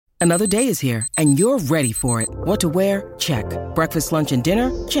Another day is here, and you're ready for it. What to wear? Check. Breakfast, lunch, and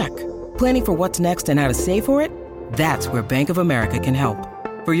dinner? Check. Planning for what's next and how to save for it? That's where Bank of America can help.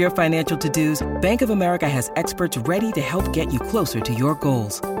 For your financial to-dos, Bank of America has experts ready to help get you closer to your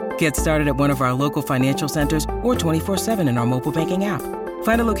goals. Get started at one of our local financial centers or 24/7 in our mobile banking app.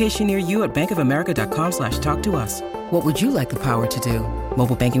 Find a location near you at bankofamerica.com/talktous. What would you like the power to do?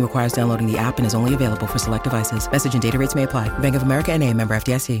 Mobile banking requires downloading the app and is only available for select devices. Message and data rates may apply. Bank of America N.A., member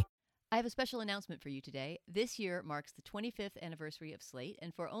FDIC. I have a special announcement for you today. This year marks the 25th anniversary of Slate,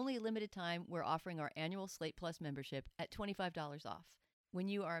 and for only a limited time, we're offering our annual Slate Plus membership at $25 off. When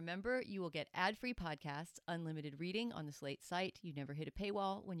you are a member, you will get ad-free podcasts, unlimited reading on the Slate site. You never hit a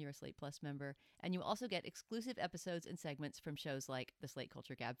paywall when you're a Slate Plus member. And you also get exclusive episodes and segments from shows like the Slate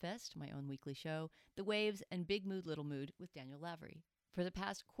Culture Gabfest, my own weekly show, The Waves, and Big Mood, Little Mood with Daniel Lavery. For the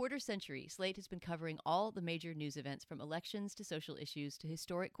past quarter century, Slate has been covering all the major news events from elections to social issues to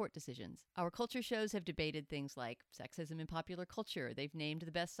historic court decisions. Our culture shows have debated things like sexism in popular culture. They've named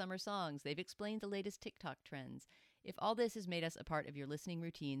the best summer songs. They've explained the latest TikTok trends. If all this has made us a part of your listening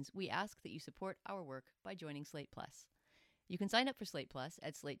routines, we ask that you support our work by joining Slate Plus. You can sign up for Slate Plus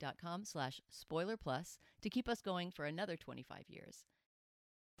at slate.com/spoilerplus to keep us going for another 25 years.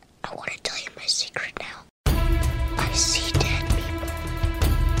 I want to tell you my secret now. I see dead people.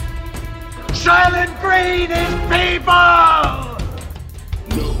 Silent Green is people!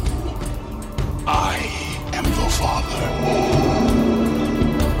 No, I am the father.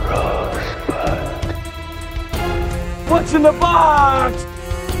 Rosebud. What's in the box?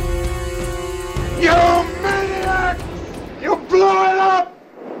 You maniac! You blew it up!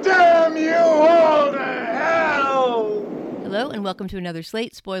 Damn you all to hell! Hello and welcome to another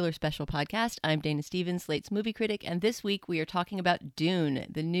Slate Spoiler Special podcast. I'm Dana Stevens, Slate's movie critic, and this week we are talking about Dune,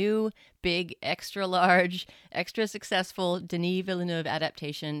 the new, big, extra-large, extra-successful Denis Villeneuve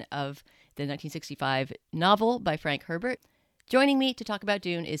adaptation of the 1965 novel by Frank Herbert. Joining me to talk about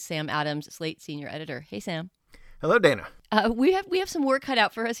Dune is Sam Adams, Slate senior editor. Hey, Sam. Hello, Dana. We have some work cut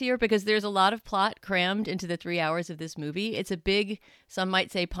out for us here because there's a lot of plot crammed into the 3 hours of this movie. It's a big, some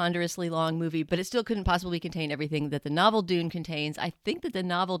might say ponderously long movie, but it still couldn't possibly contain everything that the novel Dune contains. I think that the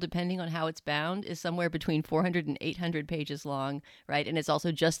novel, depending on how it's bound, is somewhere between 400 and 800 pages long, right? And it's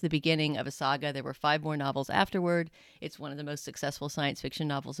also just the beginning of a saga. There were 5 more novels afterward. It's one of the most successful science fiction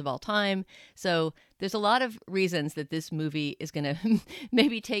novels of all time. So there's a lot of reasons that this movie is going to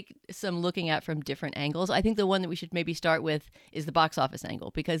maybe take some looking at from different angles. I think the one that we should maybe start with is the box office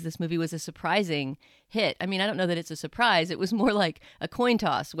angle, because this movie was a surprising hit. I mean, I don't know that it's a surprise. It was more like a coin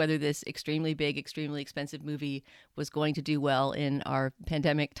toss whether this extremely big, extremely expensive movie was going to do well in our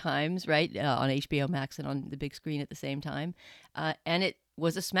pandemic times, right, on HBO Max and on the big screen at the same time. And it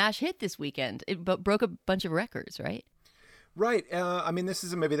was a smash hit this weekend. It broke a bunch of records, right? Right. I mean, this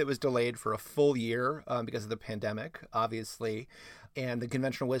is a movie that was delayed for a full year because of the pandemic, obviously. And the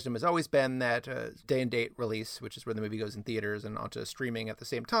conventional wisdom has always been that day and date release, which is where the movie goes in theaters and onto streaming at the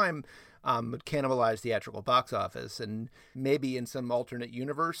same time, would cannibalize theatrical box office. And maybe in some alternate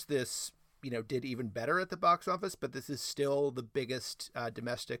universe, this, did even better at the box office. But this is still the biggest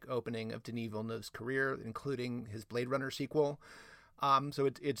domestic opening of Denis Villeneuve's career, including his Blade Runner sequel. So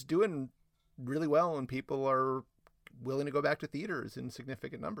it's doing really well, and people are willing to go back to theaters in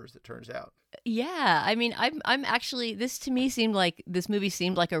significant numbers, it turns out. Yeah, I mean, I'm actually, this movie seemed like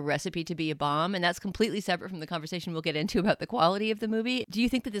a recipe to be a bomb, and that's completely separate from the conversation we'll get into about the quality of the movie. Do you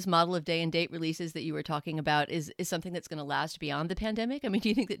think that this model of day and date releases that you were talking about is something that's going to last beyond the pandemic? I mean, do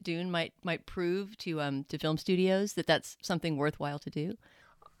you think that Dune might prove to film studios that that's something worthwhile to do?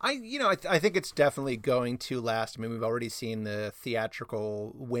 I think it's definitely going to last. I mean, we've already seen the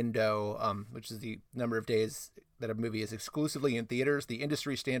theatrical window, which is the number of days that a movie is exclusively in theaters. The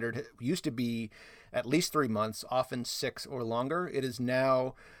industry standard used to be at least 3 months, often 6 or longer. It has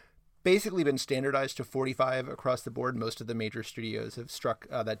now basically been standardized to 45 across the board. Most of the major studios have struck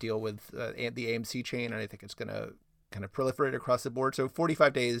that deal with the AMC chain, and I think it's going to kind of proliferate across the board. So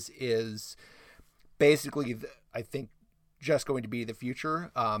 45 days is basically, I think, just going to be the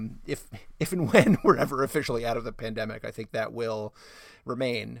future. If and when we're ever officially out of the pandemic, I think that will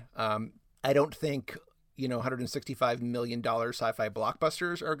remain. I don't think, $165 million sci-fi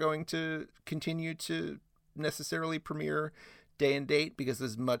blockbusters are going to continue to necessarily premiere day and date, because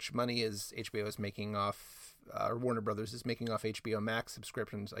as much money as HBO is making off, or Warner Brothers is making off HBO Max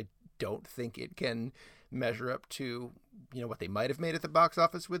subscriptions, I don't think it can measure up to, what they might have made at the box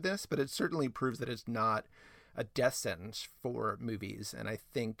office with this, but it certainly proves that it's not a death sentence for movies. And I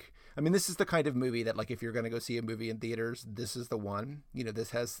think, this is the kind of movie that, like, if you're going to go see a movie in theaters, this is the one. This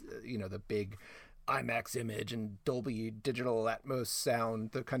has, the big IMAX image and Dolby Digital Atmos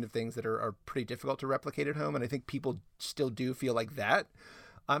sound, the kind of things that are pretty difficult to replicate at home. And I think people still do feel like that,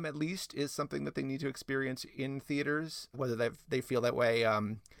 at least, is something that they need to experience in theaters. Whether they feel that way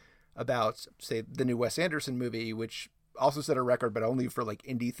about, say, the new Wes Anderson movie, which also set a record, but only for like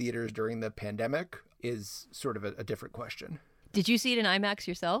indie theaters during the pandemic, is sort of a different question. Did you see it in IMAX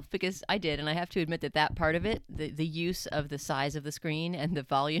yourself? Because I did, and I have to admit that part of it, the use of the size of the screen and the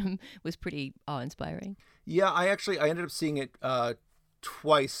volume, was pretty awe-inspiring. Yeah, I ended up seeing it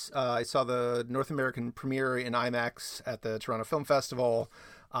twice. I saw the North American premiere in IMAX at the Toronto Film Festival,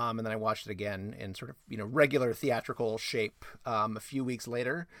 and then I watched it again in sort of, regular theatrical shape a few weeks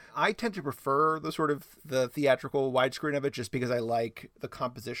later. I tend to prefer the theatrical widescreen of it just because I like the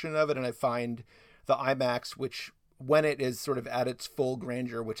composition of it, and I find the IMAX, which when it is sort of at its full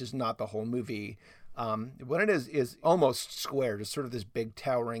grandeur, which is not the whole movie, when it is almost square, just sort of this big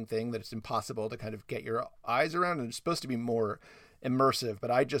towering thing that it's impossible to kind of get your eyes around, and it's supposed to be more immersive.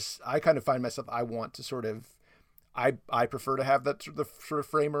 But I kind of find myself, I want to sort of, I prefer to have that sort of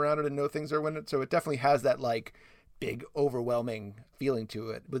frame around it and know things are when it, so it definitely has that like big overwhelming feeling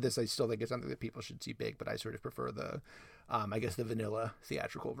to it. With this, I still think it's something that people should see big, but I sort of prefer the, I guess the vanilla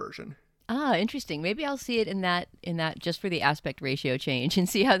theatrical version. Ah, interesting. Maybe I'll see it in that just for the aspect ratio change and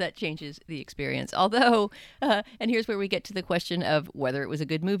see how that changes the experience. Although, and here's where we get to the question of whether it was a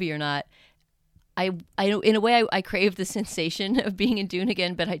good movie or not. I in a way, I crave the sensation of being in Dune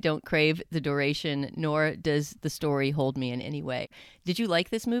again, but I don't crave the duration, nor does the story hold me in any way. Did you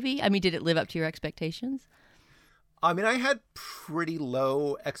like this movie? I mean, did it live up to your expectations? I mean, I had pretty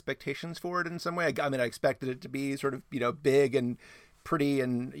low expectations for it in some way. I expected it to be sort of, big and pretty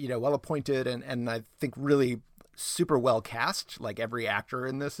and, well appointed and I think really super well cast. Like every actor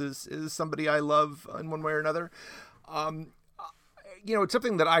in this is somebody I love in one way or another. It's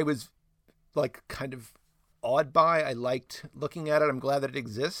something that I was like kind of awed by. I liked looking at it. I'm glad that it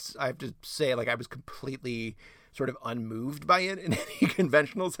exists. I have to say, like, I was completely sort of unmoved by it in any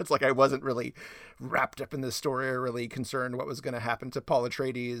conventional sense. Like I wasn't really wrapped up in the story or really concerned what was going to happen to Paul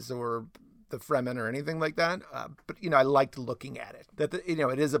Atreides or the Fremen or anything like that. But I liked looking at it. That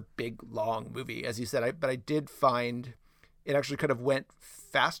it is a big, long movie, as you said. But I did find it actually kind of went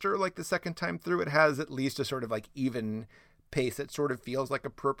faster. Like the second time through, it has at least a sort of like even pace that sort of feels like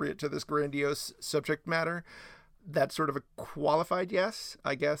appropriate to this grandiose subject matter. That's sort of a qualified yes.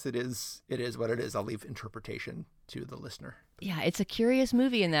 I guess it is what it is. I'll leave interpretation to the listener. Yeah, it's a curious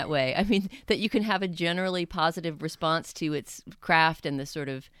movie in that way. I mean, that you can have a generally positive response to its craft and the sort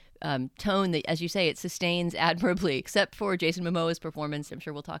of tone that, as you say, it sustains admirably, except for Jason Momoa's performance, I'm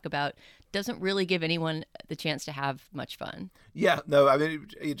sure we'll talk about, doesn't really give anyone the chance to have much fun. Yeah, no, I mean,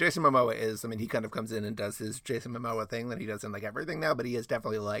 Jason Momoa he kind of comes in and does his Jason Momoa thing that he does in like everything now, but he is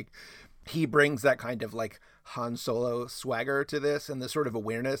definitely like, he brings that kind of like Han Solo swagger to this and the sort of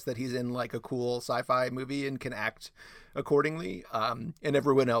awareness that he's in like a cool sci-fi movie and can act accordingly. And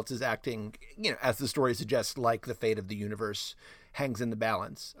everyone else is acting, as the story suggests, like the fate of the universe hangs in the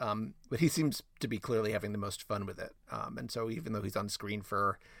balance. But he seems to be clearly having the most fun with it. And so even though he's on screen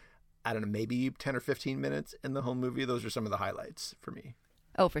for, I don't know, maybe 10 or 15 minutes in the whole movie, those are some of the highlights for me.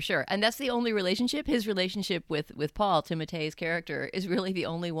 Oh, for sure. And that's the only relationship. His relationship with Paul, Timothee's character, is really the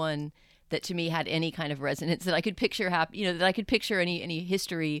only one that to me had any kind of resonance that I could picture that I could picture any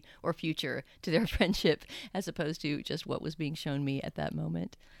history or future to their friendship as opposed to just what was being shown me at that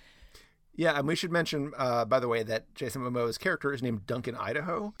moment. Yeah, and we should mention, by the way, that Jason Momoa's character is named Duncan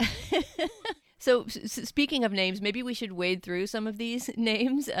Idaho. So speaking of names, maybe we should wade through some of these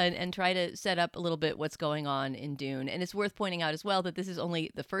names and try to set up a little bit what's going on in Dune. And it's worth pointing out as well that this is only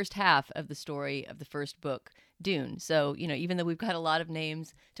the first half of the story of the first book, Dune. So, even though we've got a lot of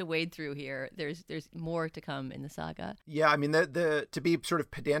names to wade through here, there's more to come in the saga. Yeah, I mean, the to be sort of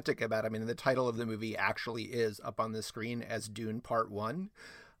pedantic about it, the title of the movie actually is up on the screen as Dune Part 1.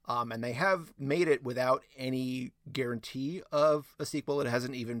 And they have made it without any guarantee of a sequel. It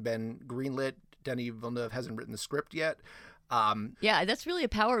hasn't even been greenlit. Denis Villeneuve hasn't written the script yet. Yeah, that's really a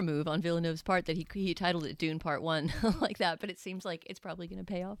power move on Villeneuve's part that he titled it Dune Part 1 like that, but it seems like it's probably going to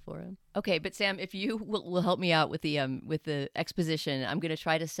pay off for him. Okay, but Sam, if you will help me out with the exposition, I'm going to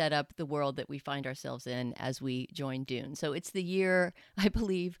try to set up the world that we find ourselves in as we join Dune. So it's the year, I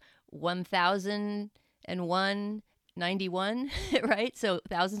believe, 1091, right? So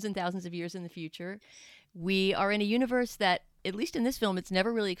thousands and thousands of years in the future. We are in a universe that, at least in this film, it's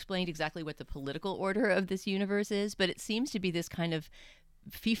never really explained exactly what the political order of this universe is, but it seems to be this kind of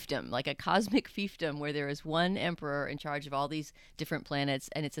fiefdom, like a cosmic fiefdom where there is one emperor in charge of all these different planets,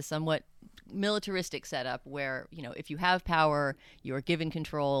 and it's a somewhat militaristic setup where, if you have power, you are given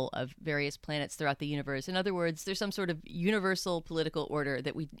control of various planets throughout the universe. In other words, there's some sort of universal political order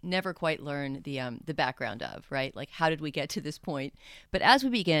that we never quite learn the background of, right? Like, how did we get to this point? But as we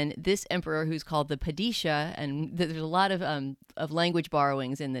begin, this emperor, who's called the Padishah, and there's a lot of language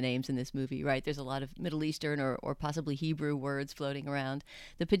borrowings in the names in this movie, right? There's a lot of Middle Eastern or possibly Hebrew words floating around.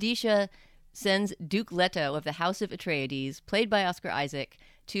 The Padishah sends Duke Leto of the House of Atreides, played by Oscar Isaac,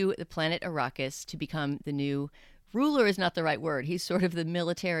 to the planet Arrakis to become the new ruler. Is not the right word. He's sort of the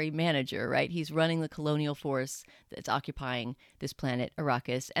military manager, right? He's running the colonial force that's occupying this planet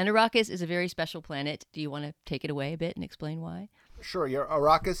Arrakis. And Arrakis is a very special planet. Do you want to take it away a bit and explain why? Sure.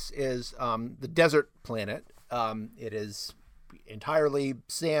 Arrakis is the desert planet. It is entirely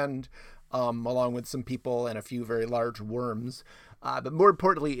sand, along with some people and a few very large worms. But more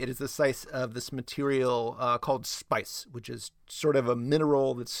importantly, it is the site of this material called spice, which is sort of a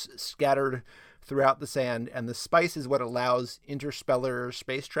mineral that's scattered throughout the sand. And the spice is what allows interstellar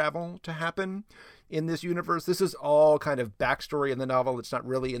space travel to happen in this universe. This is all kind of backstory in the novel. It's not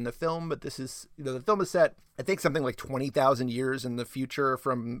really in the film, but this is, the film is set, I think, something like 20,000 years in the future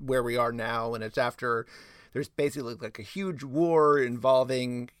from where we are now. And it's after there's basically like a huge war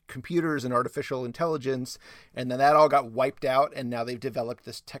involving computers and artificial intelligence. And then that all got wiped out. And now they've developed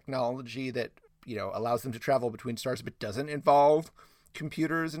this technology that, allows them to travel between stars, but doesn't involve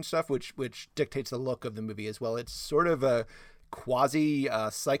computers and stuff, which dictates the look of the movie as well. It's sort of a quasi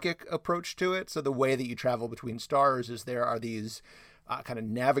psychic approach to it. So the way that you travel between stars is there are these kind of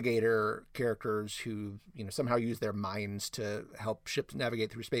navigator characters who, somehow use their minds to help ships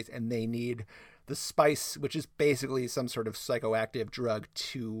navigate through space. And they need the spice, which is basically some sort of psychoactive drug,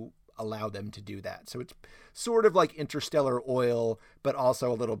 to allow them to do that. So it's sort of like interstellar oil, but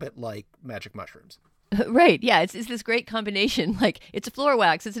also a little bit like magic mushrooms. Right. Yeah. It's this great combination. Like, it's a floor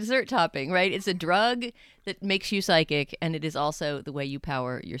wax, it's a dessert topping, right? It's a drug that makes you psychic, and it is also the way you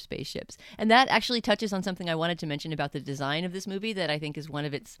power your spaceships. And that actually touches on something I wanted to mention about the design of this movie that I think is one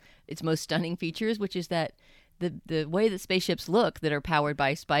of its most stunning features, which is that the way that spaceships look that are powered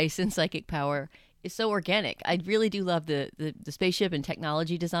by spice and psychic power is so organic. I really do love the spaceship and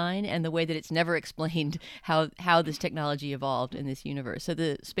technology design, and the way that it's never explained how this technology evolved in this universe. So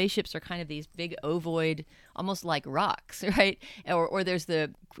the spaceships are kind of these big ovoid, almost like rocks, right? Or there's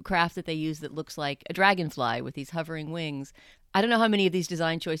the craft that they use that looks like a dragonfly with these hovering wings. I don't know how many of these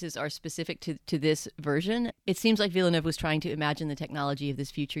design choices are specific to this version. It seems like Villeneuve was trying to imagine the technology of this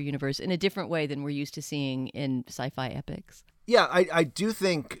future universe in a different way than we're used to seeing in sci-fi epics. Yeah, I do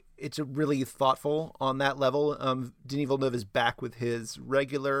think it's a really thoughtful on that level. Denis Villeneuve is back with his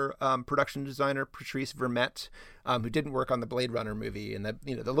regular production designer, Patrice Vermette, who didn't work on the Blade Runner movie. And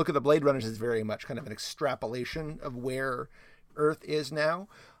the look of the Blade Runners is very much kind of an extrapolation of where Earth is now.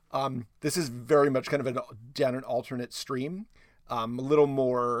 This is very much kind of down an alternate stream. A little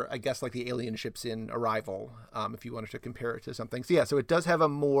more, I guess, like the alien ships in Arrival, if you wanted to compare it to something. So yeah, so it does have a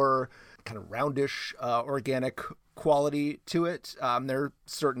more kind of roundish, organic quality to it. There are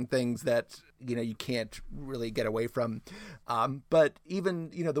certain things that, you can't really get away from. But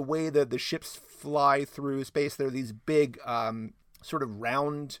even, the way that the ships fly through space, there are these big sort of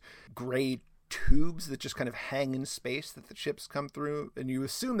round gray tubes that just kind of hang in space that the ships come through. And you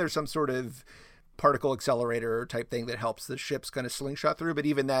assume there's some sort of particle accelerator type thing that helps the ships kind of slingshot through. But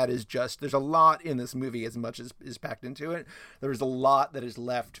even that is there's a lot in this movie, as much as is packed into it. There's a lot that is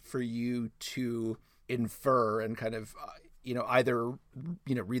left for you to infer and kind of, either,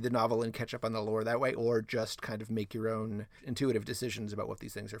 read the novel and catch up on the lore that way, or just kind of make your own intuitive decisions about what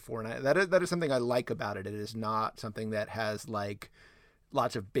these things are for. And that is something I like about it. It is not something that has like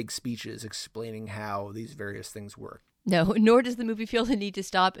lots of big speeches explaining how these various things work. No, nor does the movie feel the need to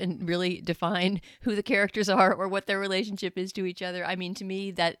stop and really define who the characters are or what their relationship is to each other. I mean, to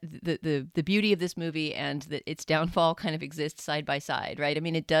me, that the beauty of this movie and its downfall kind of exists side by side, right? I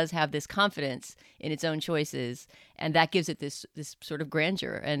mean, it does have this confidence in its own choices, and that gives it this sort of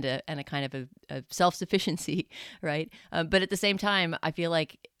grandeur and a kind of a self-sufficiency, right? But at the same time, I feel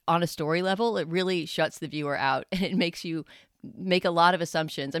like on a story level, it really shuts the viewer out, and it makes you make a lot of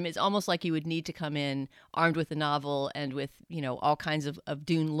assumptions. I mean, it's almost like you would need to come in armed with a novel and with, all kinds of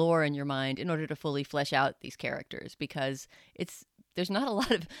Dune lore in your mind in order to fully flesh out these characters, because there's not a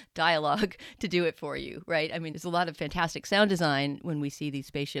lot of dialogue to do it for you, right? I mean, there's a lot of fantastic sound design when we see these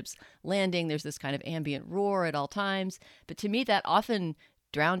spaceships landing. There's this kind of ambient roar at all times. But to me, that often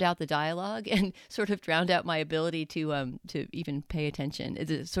drowned out the dialogue and sort of drowned out my ability to even pay attention.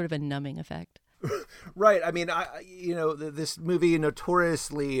 It's a sort of a numbing effect. Right. I mean, this movie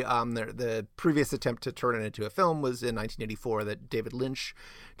notoriously, the previous attempt to turn it into a film was in 1984 that David Lynch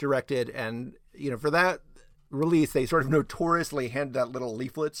directed. And, for that release, they sort of notoriously handed out little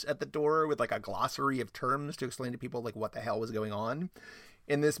leaflets at the door with like a glossary of terms to explain to people like what the hell was going on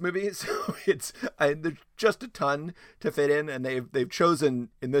in this movie. So there's just a ton to fit in, and they've chosen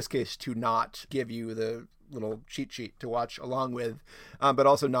in this case to not give you the little cheat sheet to watch along with, but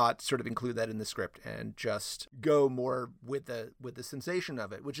also not sort of include that in the script and just go more with the sensation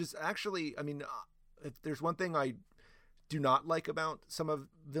of it, which is actually, I mean, if there's one thing I do not like about some of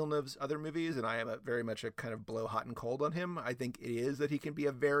Villeneuve's other movies, and I am very much a kind of blow hot and cold on him, I think it is that he can be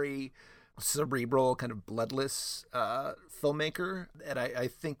a very cerebral, kind of bloodless filmmaker. And I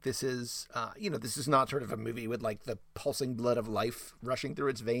think this is, this is not sort of a movie with like the pulsing blood of life rushing through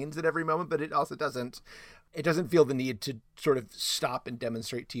its veins at every moment, but it also doesn't feel the need to sort of stop and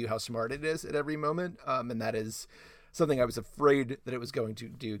demonstrate to you how smart it is at every moment. And that is something I was afraid that it was going to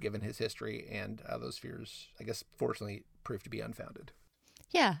do given his history, and those fears, I guess, fortunately proved to be unfounded.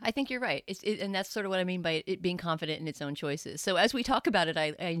 Yeah, I think you're right. And that's sort of what I mean by it being confident in its own choices. So as we talk about it,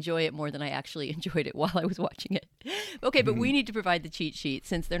 I enjoy it more than I actually enjoyed it while I was watching it. Okay, but we need to provide the cheat sheet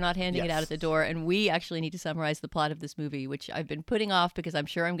since they're not handing it out at the door. And we actually need to summarize the plot of this movie, which I've been putting off because I'm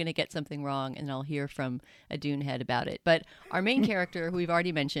sure I'm going to get something wrong and I'll hear from a Dune head about it. But our main character, who we've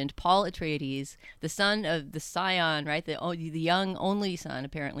already mentioned, Paul Atreides, the son of the scion, right? The young only son,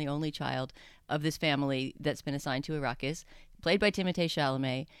 apparently only child of this family that's been assigned to Arrakis, played by Timothée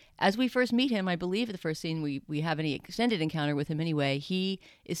Chalamet. As we first meet him, I believe the first scene we have any extended encounter with him anyway, he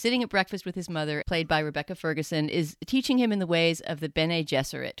is sitting at breakfast with his mother, played by Rebecca Ferguson, is teaching him in the ways of the Bene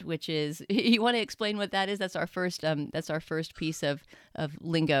Gesserit, which is, you want to explain what that is? That's our first piece of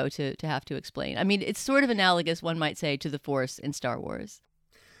lingo to have to explain. I mean, it's sort of analogous, one might say, to the Force in Star Wars.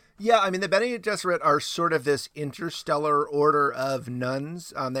 Yeah, I mean, the Bene Gesserit are sort of this interstellar order of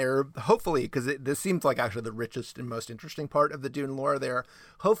nuns. They're hopefully, because this seems like actually the richest and most interesting part of the Dune lore, they're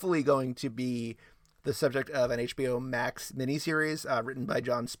hopefully going to be the subject of an HBO Max miniseries written by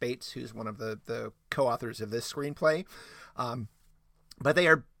John Spates, who's one of the co-authors of this screenplay. But they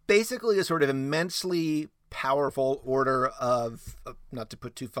are basically a sort of immensely powerful order of, not to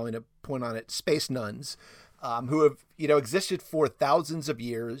put too fine a point on it, space nuns, who have, existed for thousands of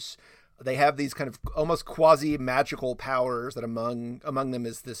years. They have these kind of almost quasi-magical powers that among them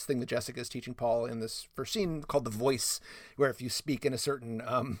is this thing that Jessica is teaching Paul in this first scene called the Voice, where if you speak in a certain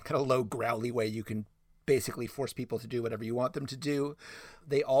kind of low growly way, you can basically force people to do whatever you want them to do.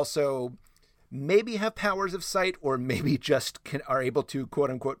 They also maybe have powers of sight, or maybe just are able to quote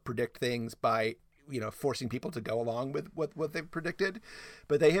unquote predict things by forcing people to go along with what they've predicted.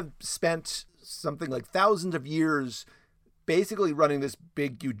 But they have spent something like thousands of years basically running this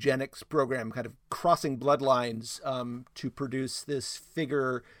big eugenics program, kind of crossing bloodlines to produce this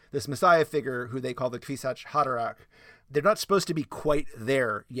figure, this Messiah figure, who they call the Kwisatz Haderach. They're not supposed to be quite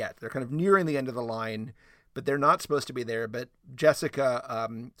there yet. They're kind of nearing the end of the line, but they're not supposed to be there. But Jessica,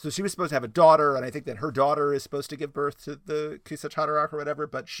 so she was supposed to have a daughter, and I think that her daughter is supposed to give birth to the Kwisatz Haderach or whatever,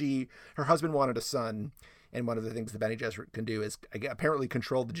 but her husband wanted a son, and one of the things the Bene Gesserit can do is apparently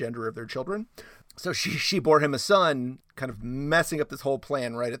control the gender of their children. So she bore him a son, kind of messing up this whole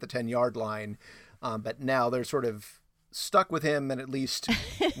plan right at the 10-yard line. But now they're sort of stuck with him and at least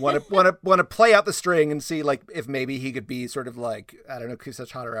want to play out the string and see like if maybe he could be sort of like, I don't know,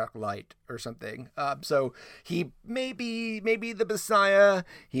 Kwisatz Haderach light or something. So he may be the Messiah.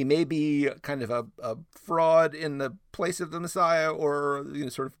 He may be kind of a fraud in the place of the Messiah, or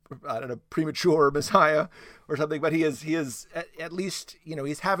sort of, I don't know, premature Messiah or something. But he is at least,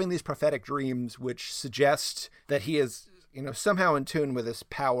 he's having these prophetic dreams which suggest that he is somehow in tune with this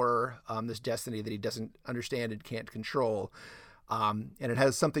power, this destiny that he doesn't understand and can't control. And it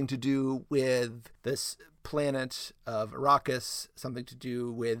has something to do with this planet of Arrakis, something to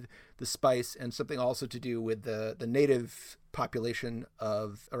do with the spice, and something also to do with the native population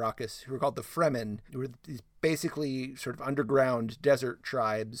of Arrakis, who are called the Fremen, who are these basically sort of underground desert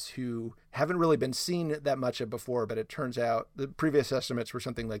tribes who haven't really been seen that much of before. But it turns out the previous estimates were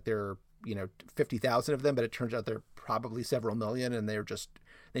something like there are 50,000 of them, but it turns out there are probably several million, and they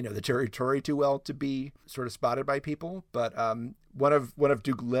know the territory too well to be sort of spotted by people. But one of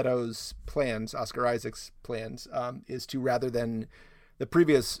Duke Leto's plans, Oscar Isaac's plans, is to, rather than the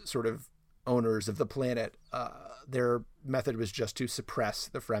previous sort of owners of the planet, their method was just to suppress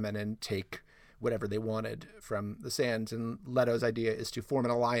the Fremen and take whatever they wanted from the sands. And Leto's idea is to form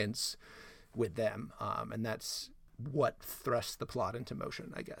an alliance with them, and that's what thrusts the plot into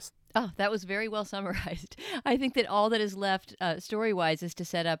motion, I guess. Oh, that was very well summarized. I think that all that is left story-wise is to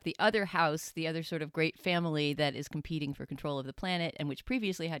set up the other house, the other sort of great family that is competing for control of the planet and which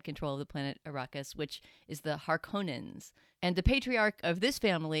previously had control of the planet Arrakis, which is the Harkonnens. And the patriarch of this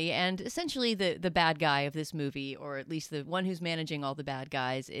family, and essentially the bad guy of this movie, or at least the one who's managing all the bad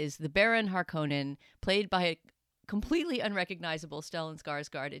guys, is the Baron Harkonnen, played by a completely unrecognizable Stellan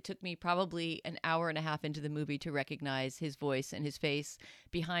Skarsgård. It took me probably an hour and a half into the movie to recognize his voice and his face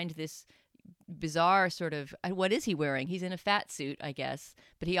behind this bizarre sort of, what is he wearing? He's in a fat suit, I guess,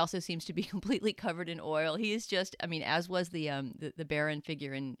 but he also seems to be completely covered in oil. He is just, I mean, as was the Baron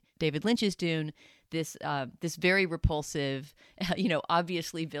figure in David Lynch's Dune, this very repulsive,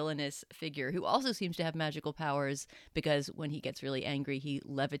 obviously villainous figure who also seems to have magical powers because when he gets really angry, he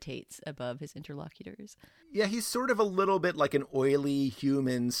levitates above his interlocutors. Yeah, he's sort of a little bit like an oily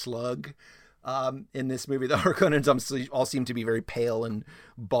human slug. In this movie, the Harkonnens all seem to be very pale and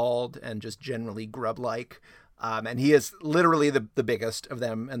bald and just generally grub-like. And he is literally the biggest of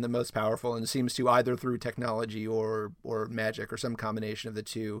them and the most powerful, and seems to, either through technology or magic or some combination of the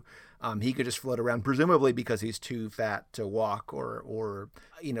two, he could just float around, presumably because he's too fat to walk or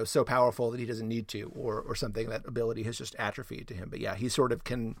so powerful that he doesn't need to, or something. That ability has just atrophied to him. But yeah, he sort of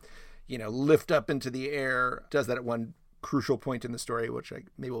can, lift up into the air, does that at one crucial point in the story, which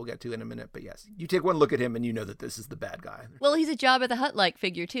maybe we'll get to in a minute. But yes, you take one look at him and you know that this is the bad guy. Well, he's a Jabba the Hutt-like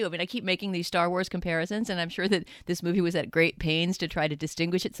figure too. I mean, I keep making these Star Wars comparisons, and I'm sure that this movie was at great pains to try to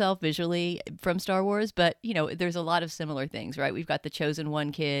distinguish itself visually from Star Wars, but there's a lot of similar things, right? We've got the chosen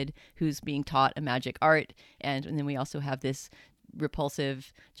one kid who's being taught a magic art, and then we also have this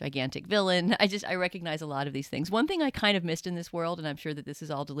repulsive, gigantic villain. I recognize a lot of these things. One thing I kind of missed in this world, and I'm sure that this is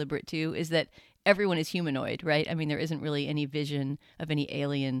all deliberate too, is that everyone is humanoid, right? I mean, there isn't really any vision of any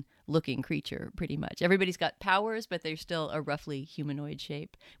alien-looking creature, pretty much. Everybody's got powers, but they're still a roughly humanoid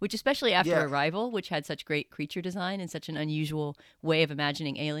shape, which especially after Arrival, which had such great creature design and such an unusual way of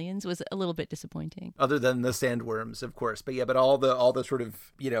imagining aliens, was a little bit disappointing. Other than the sandworms, of course. But yeah, but all the sort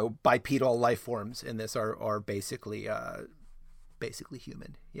of, bipedal life forms in this are basically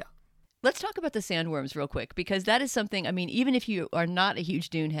human. Yeah. Let's talk about the sandworms real quick, because that is something, I mean, even if you are not a huge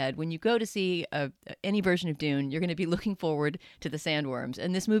Dune head, when you go to see any version of Dune, you're going to be looking forward to the sandworms.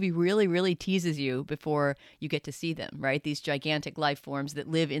 And this movie really, really teases you before you get to see them, right? These gigantic life forms that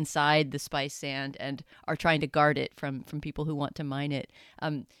live inside the spice sand and are trying to guard it from people who want to mine it.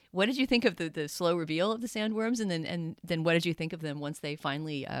 What did you think of the slow reveal of the sandworms? And then what did you think of them once they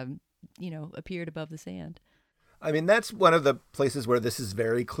finally, appeared above the sand? I mean, that's one of the places where this is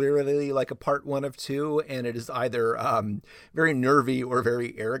very clearly like a part one of two, and it is either very nervy or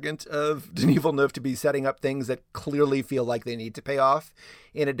very arrogant of Denis Villeneuve to be setting up things that clearly feel like they need to pay off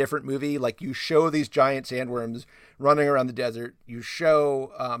in a different movie. Like, you show these giant sandworms running around the desert. You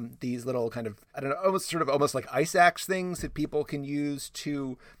show these little kind of, almost like ice axe things that people can use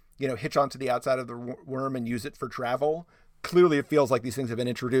to, hitch onto the outside of the worm and use it for travel. Clearly, it feels like these things have been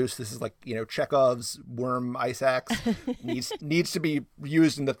introduced. This is like, Chekhov's worm ice axe needs to be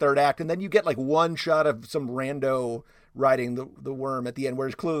used in the third act. And then you get like one shot of some rando riding the worm at the end,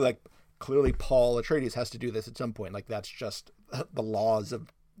 whereas clearly Paul Atreides has to do this at some point. Like, that's just the laws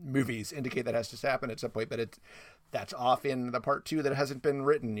of movies indicate that has to happen at some point, but that's off in the part two that hasn't been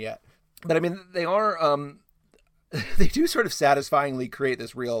written yet. But I mean, they are, they do sort of satisfyingly create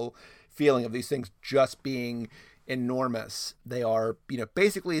this real feeling of these things just being enormous. They are,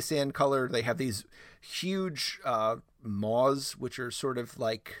 basically sand colored. They have these huge maws, which are sort of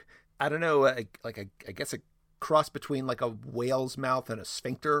like, I don't know, I guess a cross between like a whale's mouth and a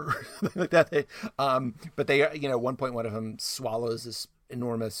sphincter or something like that. But they, at one point, one of them swallows this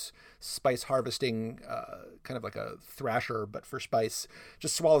enormous spice harvesting, kind of like a thrasher, but for spice,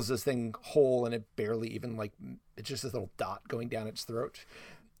 just swallows this thing whole, and it barely even it's just this little dot going down its throat.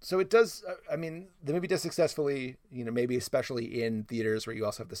 So it does, I mean, the movie does successfully, maybe especially in theaters where you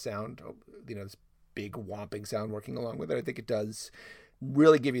also have the sound, this big whomping sound working along with it. I think it does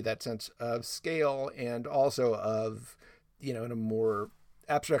really give you that sense of scale, and also of, in a more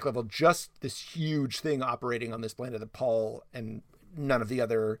abstract level, just this huge thing operating on this planet that Paul and none of the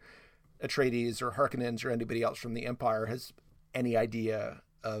other Atreides or Harkonnens or anybody else from the Empire has any idea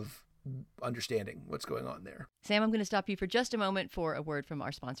of understanding what's going on there. Sam, I'm going to stop you for just a moment for a word from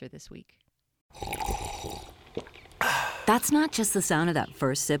our sponsor this week. That's not just the sound of that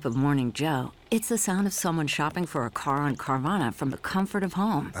first sip of Morning Joe. It's the sound of someone shopping for a car on Carvana from the comfort of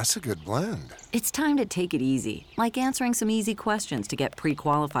home. That's a good blend. It's time to take it easy, like answering some easy questions to get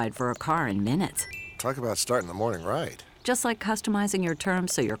pre-qualified for a car in minutes. Talk about starting the morning right. Just like customizing your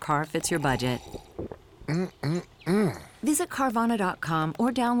terms so your car fits your budget. Visit Carvana.com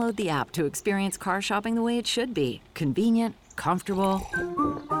or download the app to experience car shopping the way it should be. Convenient, comfortable.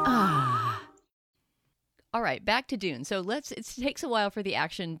 All right, back to Dune. So it takes a while for the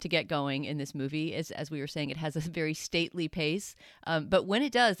action to get going in this movie. As we were saying, it has a very stately pace. But when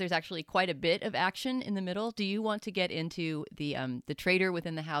it does, there's actually quite a bit of action in the middle. Do you want to get into the traitor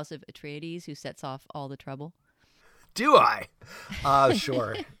within the house of Atreides who sets off all the trouble? Do I?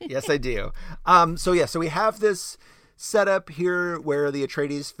 Sure. Yes, I do. So we have this setup here where the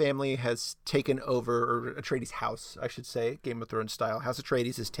Atreides family has taken over, or Atreides house, I should say, Game of Thrones style. House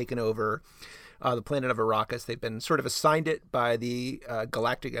Atreides has taken over the planet of Arrakis. They've been sort of assigned it by the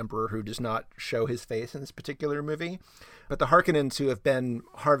Galactic Emperor, who does not show his face in this particular movie. But the Harkonnens, who have been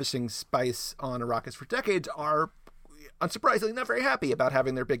harvesting spice on Arrakis for decades, are unsurprisingly not very happy about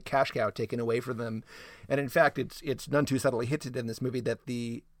having their big cash cow taken away from them. And in fact, it's none too subtly hinted in this movie that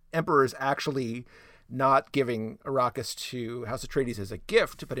the Emperor is actually not giving Arrakis to House Atreides as a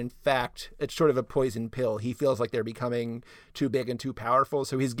gift, but in fact, it's sort of a poison pill. He feels like they're becoming too big and too powerful,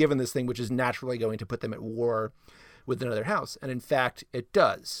 so he's given this thing which is naturally going to put them at war with another house. And in fact, it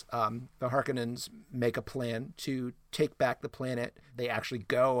does. The Harkonnens make a plan to take back the planet. They actually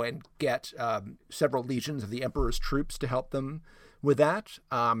go and get several legions of the Emperor's troops to help them with that.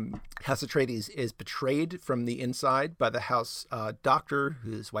 House Atreides is betrayed from the inside by the House Doctor,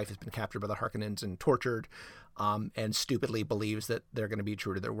 whose wife has been captured by the Harkonnens and tortured, and stupidly believes that they're going to be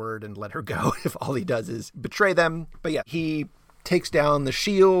true to their word and let her go if all he does is betray them. But yeah, he takes down the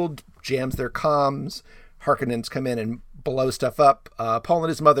shield, jams their comms. Harkonnens come in and blow stuff up. Paul and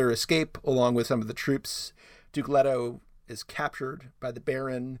his mother escape along with some of the troops. Duke Leto is captured by the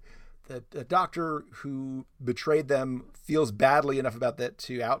Baron. The doctor who betrayed them feels badly enough about that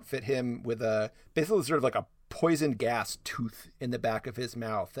to outfit him with basically sort of like a poison gas tooth in the back of his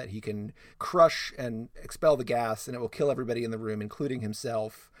mouth that he can crush and expel the gas, and it will kill everybody in the room, including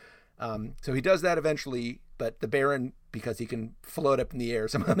himself. So he does that eventually, but the Baron, because he can float up in the air,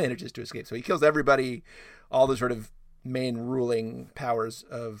 somehow manages to escape. So he kills everybody, all the sort of main ruling powers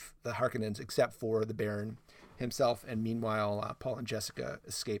of the Harkonnens, except for the Baron himself. And meanwhile, Paul and Jessica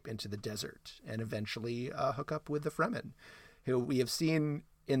escape into the desert and eventually hook up with the Fremen, who we have seen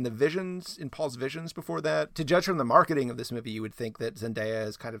in Paul's visions before that. To judge from the marketing of this movie, you would think that Zendaya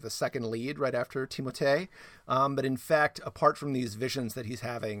is kind of the second lead right after Timothée. But in fact, apart from these visions that he's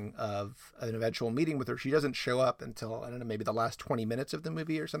having of an eventual meeting with her, she doesn't show up until, I don't know, maybe the last 20 minutes of the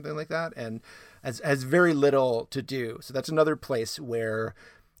movie or something like that, and has very little to do. So that's another place where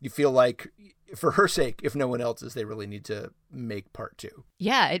you feel like, for her sake, if no one else's, they really need to make part 2.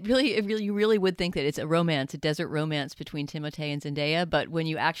 Yeah, you really would think that it's a romance, a desert romance between Timothée and Zendaya. But when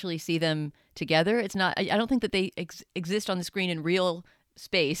you actually see them together, it's not. I don't think that they exist on the screen in real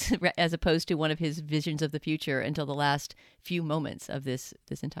space, as opposed to one of his visions of the future until the last few moments of this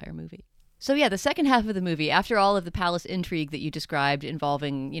entire movie. So yeah, the second half of the movie, after all of the palace intrigue that you described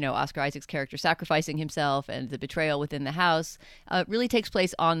involving, Oscar Isaac's character sacrificing himself and the betrayal within the house, really takes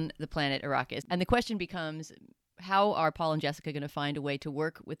place on the planet Arrakis. And the question becomes, how are Paul and Jessica going to find a way to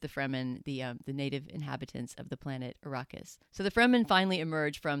work with the Fremen, the native inhabitants of the planet Arrakis? So the Fremen finally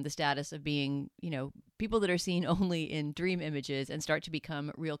emerge from the status of being, people that are seen only in dream images and start to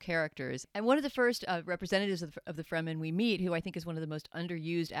become real characters. And one of the first representatives of the Fremen we meet, who I think is one of the most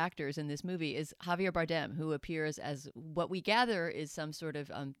underused actors in this movie, is Javier Bardem, who appears as what we gather is some sort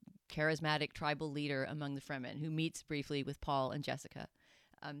of charismatic tribal leader among the Fremen, who meets briefly with Paul and Jessica.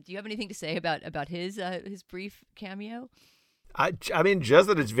 Do you have anything to say about his brief cameo? I mean, just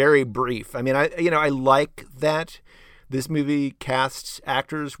that it's very brief. I mean, I like that this movie casts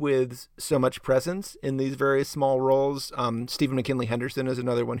actors with so much presence in these very small roles. Stephen McKinley Henderson is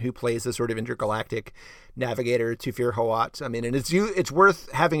another one who plays the sort of intergalactic navigator Tufir Hawat. I mean, and it's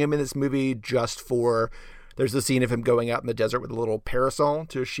worth having him in this movie just for. There's the scene of him going out in the desert with a little parasol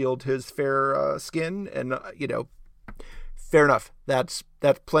to shield his fair skin, and fair enough. That's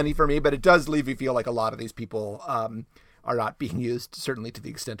plenty for me, but it does leave you feel like a lot of these people are not being used, certainly to the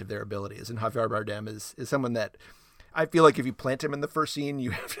extent of their abilities. And Javier Bardem is someone that I feel like if you plant him in the first scene,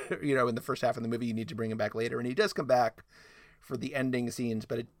 you have to, in the first half of the movie, you need to bring him back later. And he does come back for the ending scenes,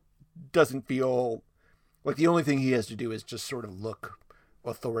 but it doesn't feel like the only thing he has to do is just sort of look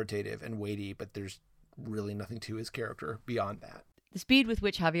authoritative and weighty, but there's really nothing to his character beyond that. The speed with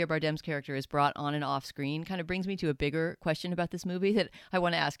which Javier Bardem's character is brought on and off screen kind of brings me to a bigger question about this movie that I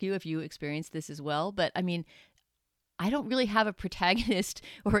want to ask you if you experienced this as well. But I mean, I don't really have a protagonist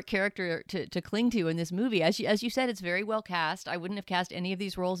or a character to cling to in this movie. As you said, it's very well cast. I wouldn't have cast any of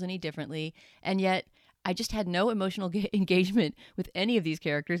these roles any differently. And yet I just had no emotional engagement with any of these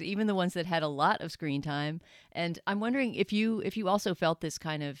characters, even the ones that had a lot of screen time. And I'm wondering if you also felt this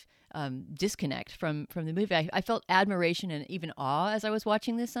kind of disconnect from the movie. I felt admiration and even awe as I was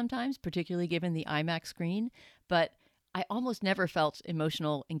watching this sometimes, particularly given the IMAX screen. But I almost never felt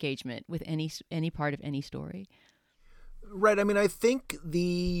emotional engagement with any part of any story. Right. I mean, I think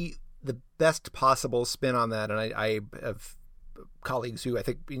the best possible spin on that, and I have colleagues who I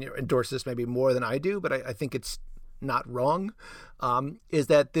think endorse this maybe more than I do, but I think it's not wrong, is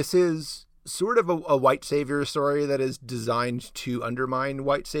that this is sort of a white savior story that is designed to undermine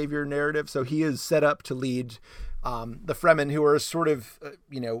white savior narrative. So he is set up to lead the Fremen, who are sort of,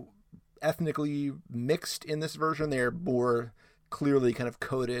 ethnically mixed in this version. They are more clearly kind of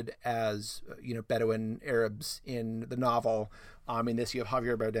coded as, Bedouin Arabs in the novel. In this, you have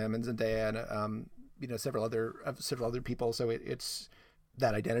Javier Bardem and Zendaya and, several other people. So it's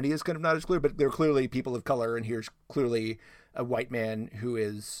that identity is kind of not as clear, but they're clearly people of color. And here's clearly a white man who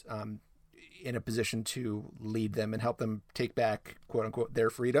is in a position to lead them and help them take back, quote unquote, their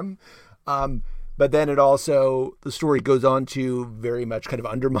freedom. But then the story goes on to very much kind of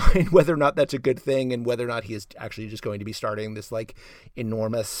undermine whether or not that's a good thing and whether or not he is actually just going to be starting this like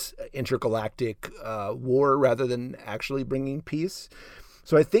enormous intergalactic war rather than actually bringing peace.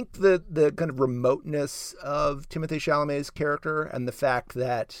 So I think the kind of remoteness of Timothée Chalamet's character and the fact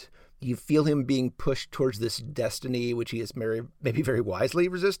that you feel him being pushed towards this destiny, which he is maybe very wisely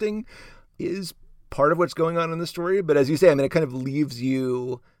resisting, is part of what's going on in the story. But as you say, I mean, it kind of leaves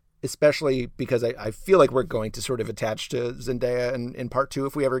you, especially because I feel like we're going to sort of attach to Zendaya in part two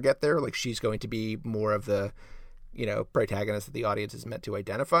if we ever get there. Like she's going to be more of the, protagonist that the audience is meant to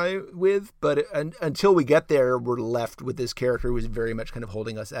identify with. But until we get there, we're left with this character who is very much kind of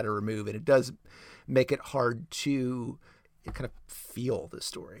holding us at a remove. And it does make it hard to kind of feel the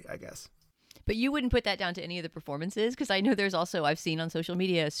story, I guess. But you wouldn't put that down to any of the performances? Because I know there's also, I've seen on social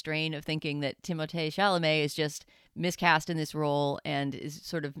media, a strain of thinking that Timothée Chalamet is just miscast in this role and is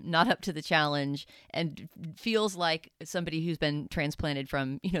sort of not up to the challenge and feels like somebody who's been transplanted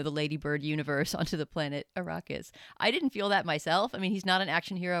from, the Lady Bird universe onto the planet Arrakis. I didn't feel that myself. I mean, he's not an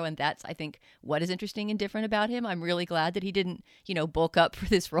action hero, and that's, I think, what is interesting and different about him. I'm really glad that he didn't, bulk up for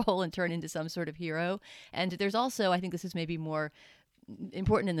this role and turn into some sort of hero. And there's also, I think this is maybe more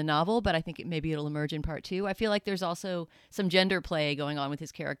important in the novel, but I think maybe it'll emerge in part two. I feel like there's also some gender play going on with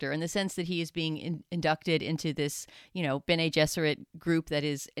his character in the sense that he is being inducted into this, Bene Gesserit group that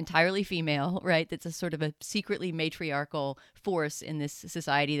is entirely female, right? That's a sort of a secretly matriarchal force in this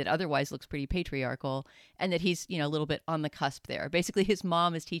society that otherwise looks pretty patriarchal, and that he's, a little bit on the cusp there. Basically, his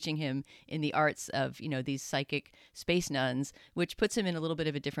mom is teaching him in the arts of, these psychic space nuns, which puts him in a little bit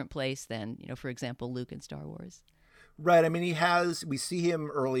of a different place than, for example, Luke in Star Wars. Right. I mean, we see him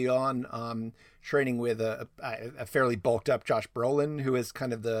early on training with a fairly bulked up Josh Brolin, who is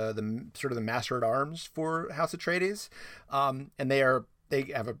kind of the sort of the master at arms for House Atreides. And they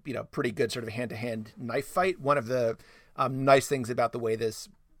have a pretty good sort of hand to hand knife fight. One of the nice things about the way this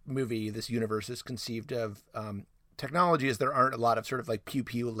universe is conceived of technology is there aren't a lot of sort of like pew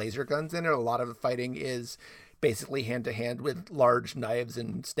pew laser guns in it. A lot of the fighting is basically hand to hand with large knives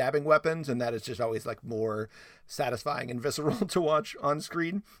and stabbing weapons, and that is just always like more satisfying and visceral to watch on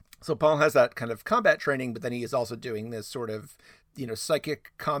screen. So Paul has that kind of combat training, but then he is also doing this sort of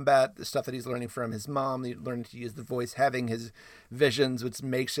psychic combat, the stuff that he's learning from his mom, learning to use the voice, having his visions, which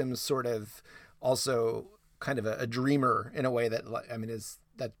makes him sort of also kind of a dreamer in a way that, I mean, is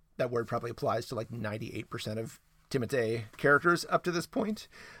that word probably applies to like 98% of Timothée characters up to this point.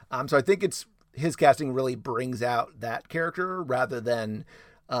 So I think his casting really brings out that character rather than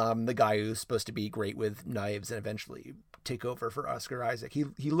the guy who's supposed to be great with knives and eventually take over for Oscar Isaac.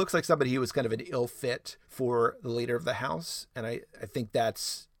 He looks like somebody who was kind of an ill fit for the leader of the house. And I think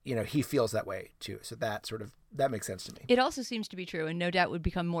that's, he feels that way too. So that makes sense to me. It also seems to be true, and no doubt would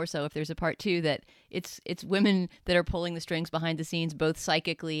become more so if there's a part two, that it's women that are pulling the strings behind the scenes, both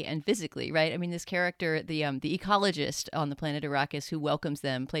psychically and physically, right? I mean, this character, the ecologist on the planet Arrakis who welcomes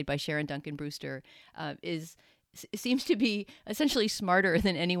them, played by Sharon Duncan Brewster, seems to be essentially smarter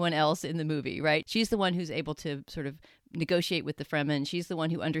than anyone else in the movie, right? She's the one who's able to sort of negotiate with the Fremen. She's the one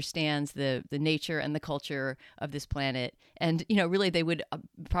who understands the nature and the culture of this planet. And, really they would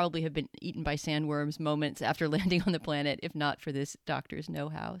probably have been eaten by sandworms moments after landing on the planet if not for this doctor's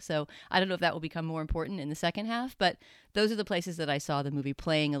know-how. So I don't know if that will become more important in the second half, but those are the places that I saw the movie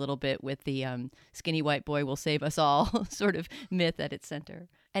playing a little bit with the skinny white boy will save us all sort of myth at its center.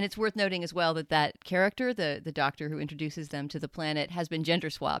 And it's worth noting as well that that character, the doctor who introduces them to the planet, has been gender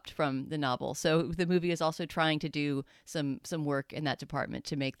swapped from the novel. So the movie is also trying to do some work in that department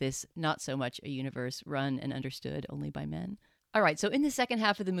to make this not so much a universe run and understood only by men. All right, so in the second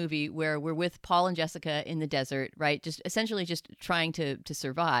half of the movie, where we're with Paul and Jessica in the desert, right, just essentially just trying to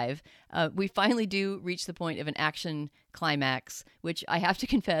survive, we finally do reach the point of an action climax, which I have to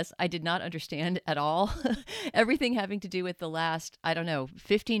confess I did not understand at all. Everything having to do with the last,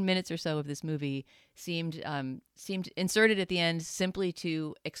 15 minutes or so of this movie seemed inserted at the end simply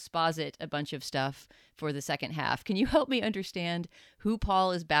to exposit a bunch of stuff for the second half. Can you help me understand who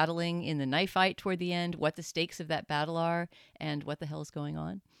Paul is battling in the knife fight toward the end, what the stakes of that battle are, and what the hell is going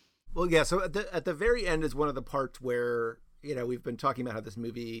on? Well, yeah, so at the very end is one of the parts where, we've been talking about how this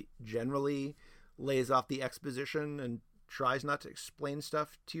movie generally lays off the exposition and tries not to explain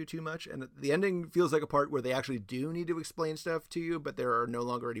stuff to you too much. And the ending feels like a part where they actually do need to explain stuff to you, but there are no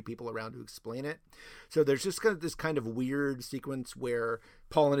longer any people around to explain it. So there's just kind of this kind of weird sequence where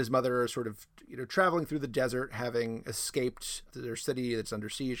Paul and his mother are sort of, traveling through the desert, having escaped their city that's under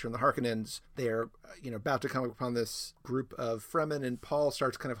siege from the Harkonnens. They're, about to come upon this group of Fremen, and Paul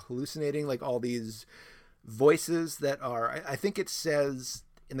starts kind of hallucinating like all these voices that are, I think it says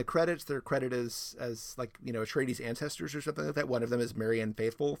in the credits, they're credited as like, Atreides' ancestors or something like that. One of them is Marianne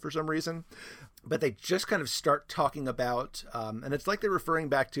Faithfull for some reason. But they just kind of start talking about, and it's like they're referring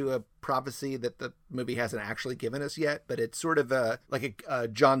back to a prophecy that the movie hasn't actually given us yet, but it's sort of like a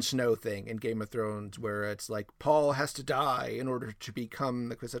Jon Snow thing in Game of Thrones, where it's like Paul has to die in order to become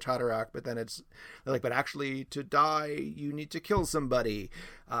the Kwisatz Haderach, but then it's like, but actually to die, you need to kill somebody.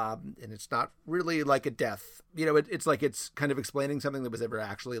 And it's not really like a death. It's like it's kind of explaining something that was ever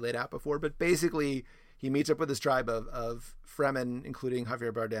actually laid out before, but basically he meets up with his tribe of Fremen, including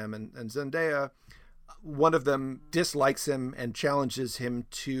Javier Bardem and Zendaya. One of them dislikes him and challenges him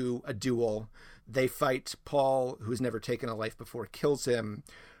to a duel. They fight. Paul, who's never taken a life before, kills him.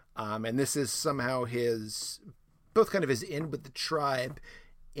 And this is somehow both kind of his end with the tribe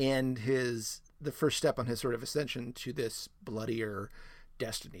and the first step on his sort of ascension to this bloodier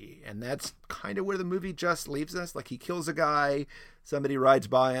destiny. And that's kind of where the movie just leaves us. Like, he kills a guy, somebody rides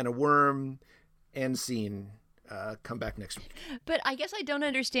by on a worm, end scene. Come back next week. But I guess I don't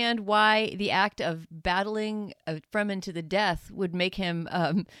understand why the act of battling a Fremen to the death would make him,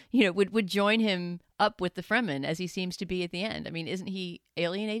 would join him up with the Fremen as he seems to be at the end. I mean, isn't he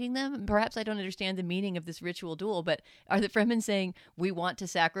alienating them? Perhaps I don't understand the meaning of this ritual duel, but are the Fremen saying, we want to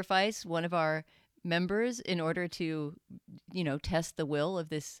sacrifice one of our members in order to, test the will of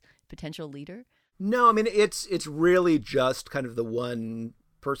this potential leader? No, I mean, it's really just kind of the one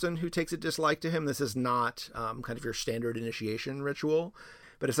person who takes a dislike to him. This is not kind of your standard initiation ritual,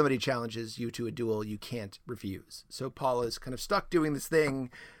 but if somebody challenges you to a duel, you can't refuse. So Paul is kind of stuck doing this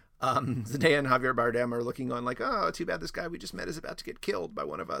thing. Zendaya and Javier Bardem are looking on like, oh, too bad this guy we just met is about to get killed by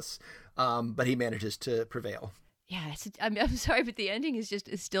one of us, but he manages to prevail. Yeah, I'm sorry, but the ending is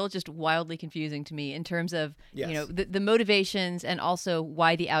still just wildly confusing to me in terms of, yes, the motivations, and also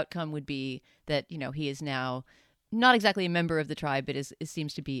why the outcome would be that, he is now not exactly a member of the tribe, but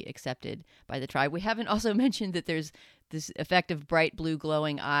seems to be accepted by the tribe. We haven't also mentioned that there's this effect of bright blue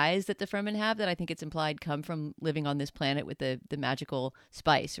glowing eyes that the Fremen have that I think it's implied come from living on this planet with the magical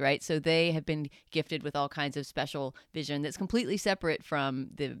spice, right? So they have been gifted with all kinds of special vision that's completely separate from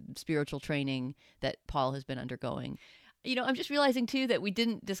the spiritual training that Paul has been undergoing. I'm just realizing, too, that we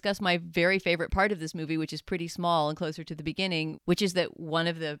didn't discuss my very favorite part of this movie, which is pretty small and closer to the beginning, which is that one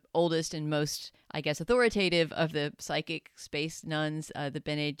of the oldest and most, I guess, authoritative of the psychic space nuns, the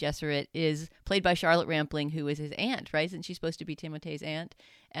Bene Gesserit, is played by Charlotte Rampling, who is his aunt, right? Isn't she supposed to be Timothee's aunt?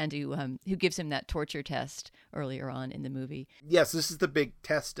 And who gives him that torture test earlier on in the movie. Yes, this is the big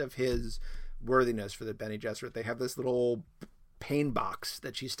test of his worthiness for the Bene Gesserit. They have this little pain box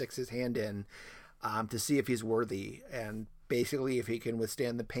that she sticks his hand in, to see if he's worthy. And basically, if he can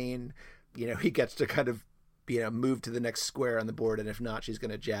withstand the pain, he gets to kind of, move to the next square on the board. And if not, she's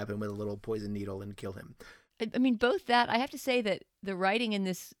going to jab him with a little poison needle and kill him. I mean, both that, I have to say that the writing in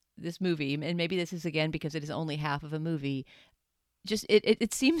this movie, and maybe this is again because it is only half of a movie, just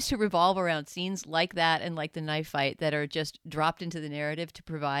it seems to revolve around scenes like that and like the knife fight that are just dropped into the narrative to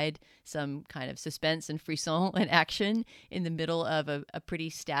provide some kind of suspense and frisson and action in the middle of a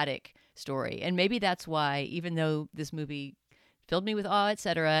pretty static story. And maybe that's why, even though this movie filled me with awe,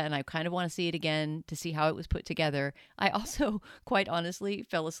 etc., and I kind of want to see it again to see how it was put together, I also, quite honestly,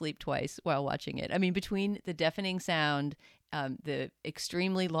 fell asleep twice while watching it. I mean, between the deafening sound, the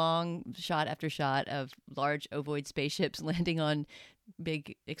extremely long shot after shot of large ovoid spaceships landing on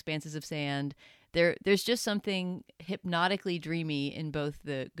big expanses of sand, there's just something hypnotically dreamy in both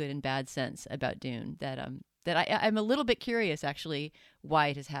the good and bad sense about Dune that I'm a little bit curious, actually, why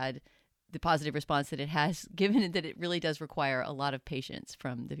it has had the positive response that it has, given that it really does require a lot of patience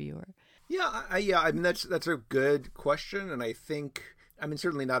from the viewer. Yeah, I mean, that's a good question, and I think, I mean,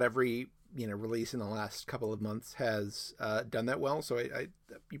 certainly not every release in the last couple of months has done that well. So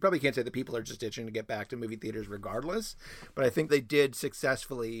you probably can't say that people are just itching to get back to movie theaters regardless, but I think they did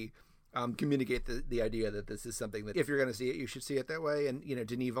successfully communicate the idea that this is something that if you're going to see it, you should see it that way. And,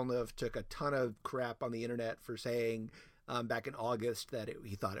 Denis Villeneuve took a ton of crap on the internet for saying back in August that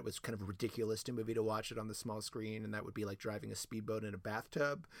he thought it was kind of ridiculous to watch it on the small screen, and that would be like driving a speedboat in a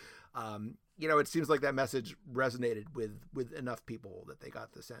bathtub. It seems like that message resonated with enough people that they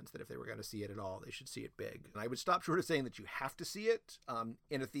got the sense that if they were going to see it at all, they should see it big. And I would stop short of saying that you have to see it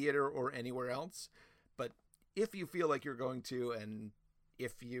in a theater or anywhere else. But if you feel like you're going to, and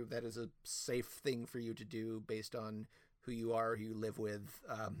if that is a safe thing for you to do based on who you are, who you live with,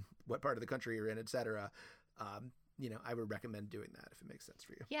 what part of the country you're in, etc., I would recommend doing that if it makes sense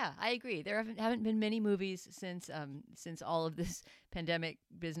for you. Yeah, I agree. There haven't been many movies since all of this pandemic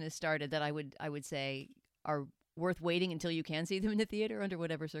business started that I would say are worth waiting until you can see them in the theater under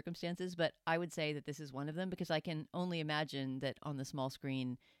whatever circumstances. But I would say that this is one of them, because I can only imagine that on the small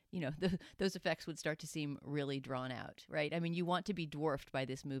screen, those effects would start to seem really drawn out, right? I mean, you want to be dwarfed by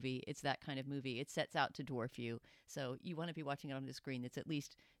this movie. It's that kind of movie. It sets out to dwarf you. So you want to be watching it on a screen that's at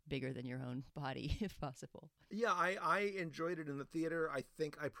least bigger than your own body, if possible. Yeah, I enjoyed it in the theater. I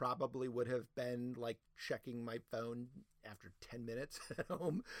think I probably would have been like checking my phone after 10 minutes at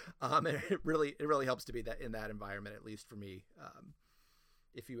home. And it really helps to be that in that environment, at least for me.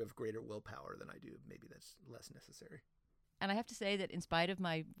 If you have greater willpower than I do, maybe that's less necessary. And I have to say that in spite of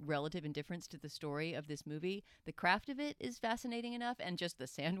my relative indifference to the story of this movie, the craft of it is fascinating enough, and just the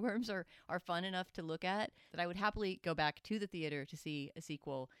sandworms are fun enough to look at, that I would happily go back to the theater to see a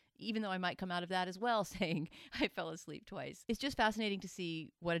sequel, even though I might come out of that as well saying I fell asleep twice. It's just fascinating to see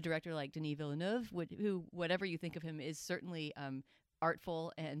what a director like Denis Villeneuve, who, whatever you think of him, is certainly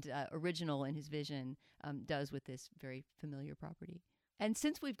artful and original in his vision, does with this very familiar property. And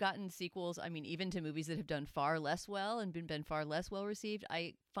since we've gotten sequels, I mean, even to movies that have done far less well and been far less well received,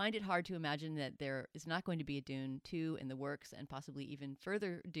 I find it hard to imagine that there is not going to be a Dune 2 in the works, and possibly even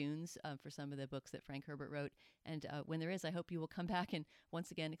further Dunes for some of the books that Frank Herbert wrote. And when there is, I hope you will come back and once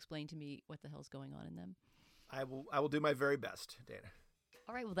again explain to me what the hell's going on in them. I will do my very best, Dana.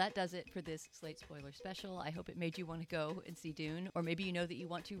 All right, well, that does it for this Slate Spoiler Special. I hope it made you want to go and see Dune, or maybe you know that you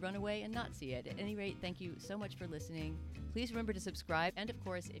want to run away and not see it. At any rate, thank you so much for listening. Please remember to subscribe. And of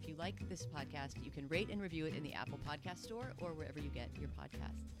course, if you like this podcast, you can rate and review it in the Apple Podcast Store or wherever you get your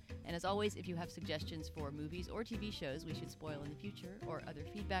podcasts. And as always, if you have suggestions for movies or TV shows we should spoil in the future, or other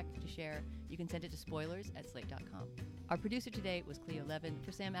feedback to share, you can send it to spoilers@slate.com. Our producer today was Cleo Levin.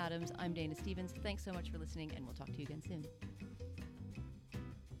 For Sam Adams, I'm Dana Stevens. Thanks so much for listening, and we'll talk to you again soon.